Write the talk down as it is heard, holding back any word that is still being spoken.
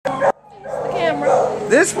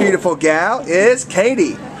This beautiful gal is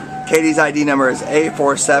Katie. Katie's ID number is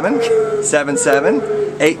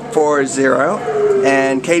A4777840,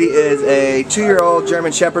 and Katie is a 2-year-old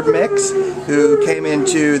German Shepherd mix who came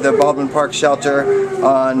into the Baldwin Park shelter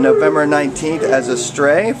on November 19th as a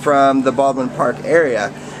stray from the Baldwin Park area.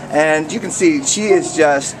 And you can see she is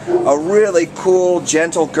just a really cool,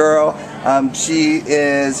 gentle girl. She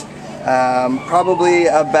is probably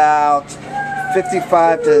about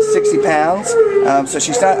 55 to 60 pounds, so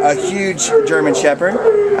she's not a huge German Shepherd,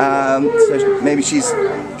 so maybe she's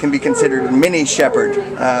can be considered a mini Shepherd.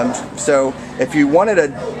 So if you wanted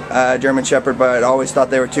a German Shepherd but always thought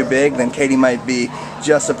they were too big, then Katie might be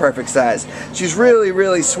just the perfect size. She's really,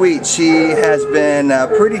 really sweet. She has been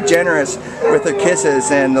pretty generous with her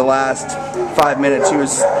kisses in the last 5 minutes. She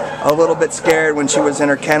was a little bit scared when she was in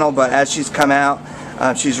her kennel, but as she's come out,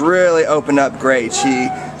 she's really opened up great. She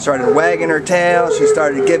started wagging her tail, she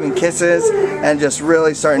started giving kisses, and just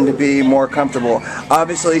really starting to be more comfortable.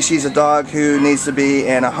 Obviously, she's a dog who needs to be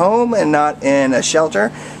in a home and not in a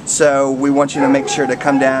shelter, so we want you to make sure to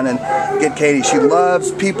come down and get Katie. She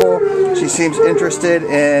loves people, she seems interested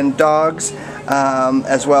in dogs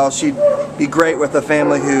as well. She'd be great with a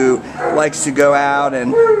family who likes to go out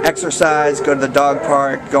and exercise, go to the dog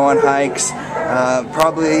park, go on hikes,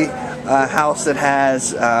 probably a house that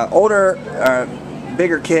has older,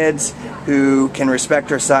 bigger kids who can respect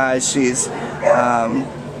her size. She's,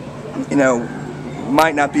 you know,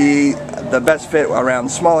 might not be the best fit around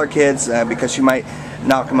smaller kids because she might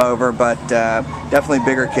knock them over, but definitely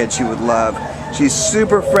bigger kids she would love. She's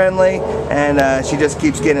super friendly, and she just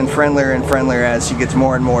keeps getting friendlier and friendlier as she gets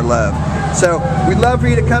more and more love. So we'd love for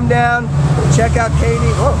you to come down, check out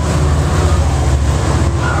Katie. Whoa.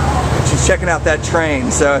 She's checking out that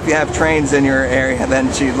train, so if you have trains in your area,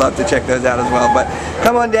 then she'd love to check those out as well. But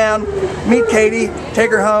come on down, meet Katie,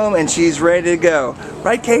 take her home, and she's ready to go.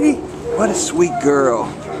 Right, Katie? What a sweet girl.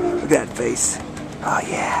 Look at that face. Oh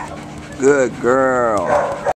yeah, good girl.